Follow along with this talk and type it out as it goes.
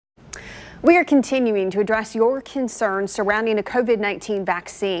We are continuing to address your concerns surrounding a COVID-19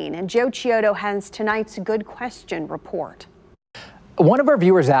 vaccine, and Joe Chiodo has tonight's Good Question report. One of our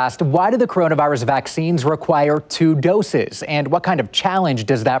viewers asked, why do the coronavirus vaccines require 2 doses? And what kind of challenge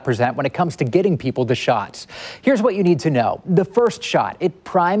does that present when it comes to getting people the shots? Here's what you need to know. The first shot, it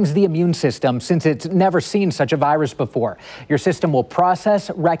primes the immune system since it's never seen such a virus before. Your system will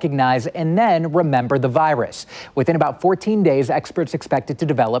process, recognize, and then remember the virus. Within about 14 days, experts expect it to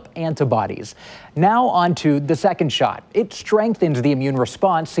develop antibodies. Now on to the second shot. It strengthens the immune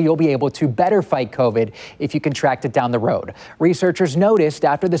response so you'll be able to better fight COVID if you contract it down the road. Researchers noticed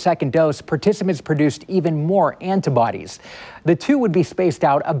after the second dose, participants produced even more antibodies. The 2 would be spaced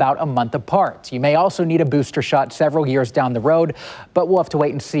out about a month apart. You may also need a booster shot several years down the road, but we'll have to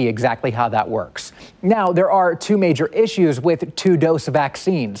wait and see exactly how that works. Now, there are 2 major issues with 2-dose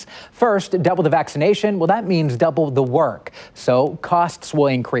vaccines. First, double the vaccination. Well, that means double the work, so costs will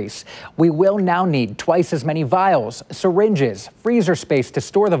increase. We will now need twice as many vials, syringes, freezer space to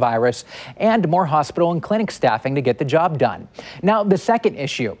store the virus, and more hospital and clinic staffing to get the job done. Now, the second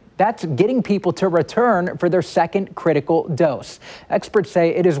issue, that's getting people to return for their second critical dose. Experts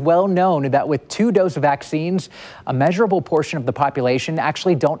say it is well known that with 2-dose vaccines, a measurable portion of the population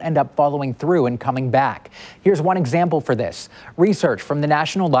actually don't end up following through and coming back. Here's one example for this. Research from the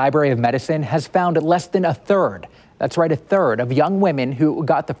National Library of Medicine has found less than a third. That's right, a third of young women who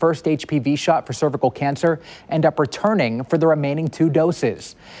got the first HPV shot for cervical cancer end up returning for the remaining 2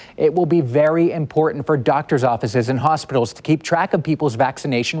 doses. It will be very important for doctors' offices and hospitals to keep track of people's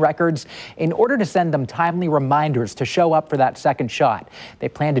vaccination records in order to send them timely reminders to show up for that second shot. They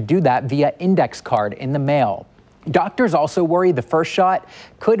plan to do that via index card in the mail. Doctors also worry the first shot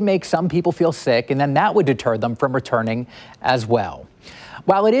could make some people feel sick, and then that would deter them from returning as well.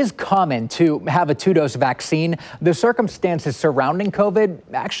 While it is common to have a 2-dose vaccine, the circumstances surrounding COVID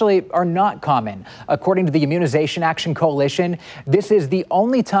actually are not common. According to the Immunization Action Coalition, this is the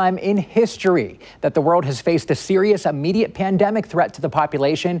only time in history that the world has faced a serious immediate pandemic threat to the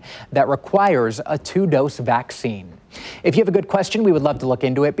population that requires a 2-dose vaccine. If you have a good question, we would love to look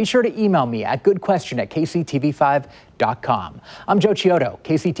into it. Be sure to email me at goodquestion@kctv5.com. I'm Joe Chiodo,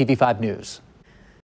 KCTV5 News.